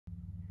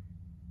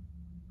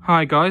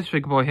Hi guys,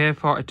 Figure-Boi here.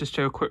 Thought I'd just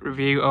do a quick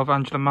review of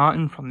Angela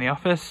Martin from The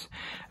Office.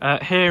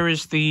 Here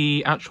is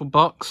the actual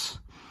box.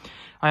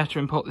 I have to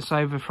import this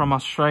over from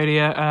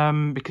Australia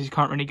because you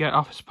can't really get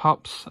Office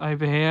Pops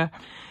over here.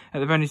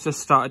 They've only just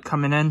started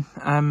coming in.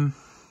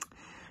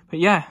 But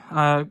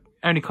yeah,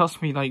 only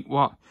cost me like,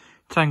 what,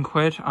 10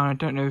 quid. I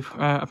don't know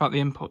about the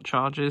import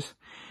charges,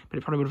 but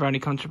it probably would have only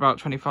come to about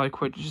 25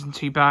 quid, which isn't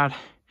too bad.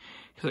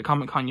 Because at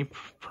Comic Con you'd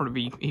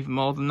probably be even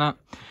more than that.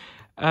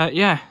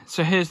 Yeah,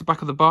 so here's the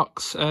back of the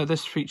box.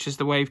 This features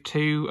the Wave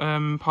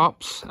 2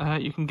 pops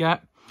you can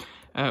get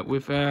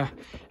with a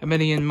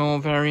million more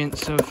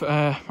variants of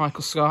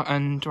Michael Scott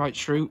and Dwight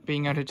Schrute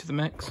being added to the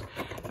mix.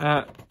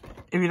 If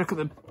you look at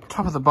the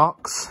top of the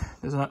box,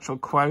 there's an actual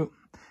quote,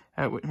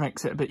 which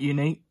makes it a bit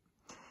unique.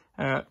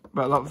 But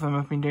a lot of them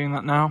have been doing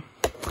that now.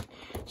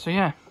 So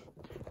yeah,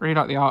 really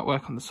like the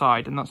artwork on the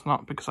side, and that's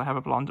not because I have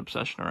a blonde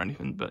obsession or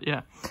anything, but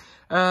yeah.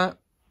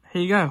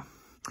 Here you go.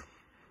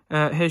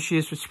 Here she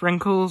is with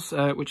Sprinkles,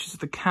 which is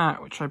the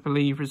cat, which I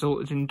believe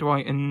resulted in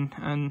Dwight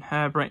and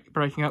hair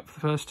breaking up for the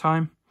first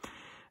time.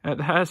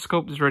 The hair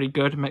sculpt is really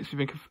good. It makes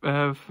me think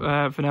of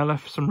vanilla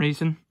for some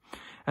reason.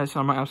 So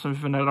I might have some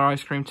vanilla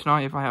ice cream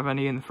tonight if I have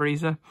any in the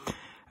freezer.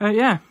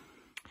 Yeah.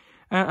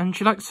 And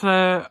she likes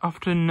to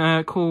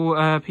often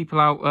call people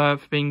out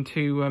for being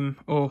too,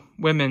 or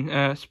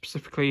women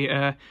specifically,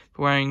 for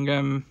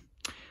wearing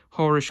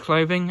whorish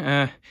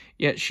clothing.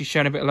 Yet she's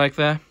shown a bit of leg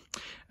there.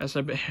 That's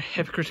a bit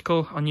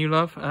hypocritical on you,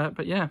 love.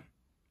 But yeah.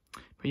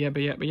 There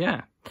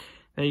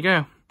you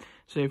go.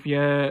 So if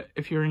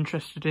you're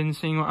interested in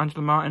seeing what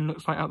Angela Martin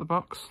looks like out the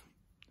box,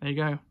 there you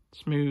go.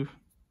 Smooth.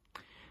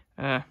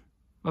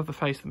 Love the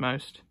face the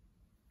most.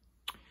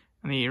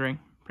 And the earring,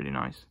 pretty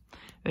nice.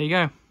 There you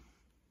go.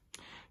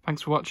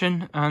 Thanks for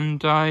watching,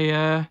 and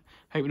I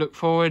hope you look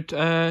forward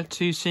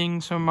to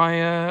seeing some of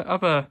my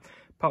other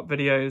pop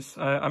videos.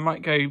 I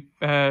might go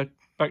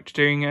back to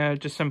doing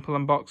just simple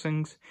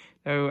unboxings,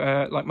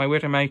 though, like my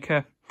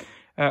Widowmaker,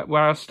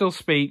 where I'll still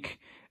speak,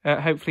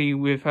 hopefully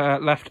with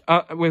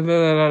with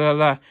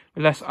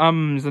less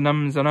ums and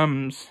ums and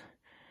ums,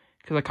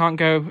 because I can't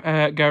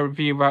go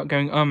review without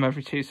going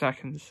every 2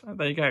 seconds.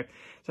 There you go.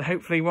 So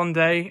hopefully one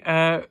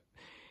day,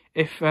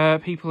 if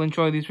people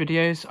enjoy these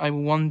videos, I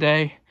will one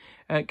day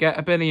get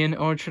 1 billion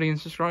or 1 trillion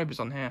subscribers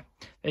on here.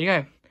 There you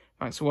go.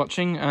 Thanks for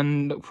watching,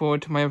 and look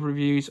forward to my other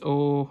reviews,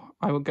 or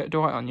I will get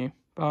Dwight on you.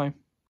 Bye.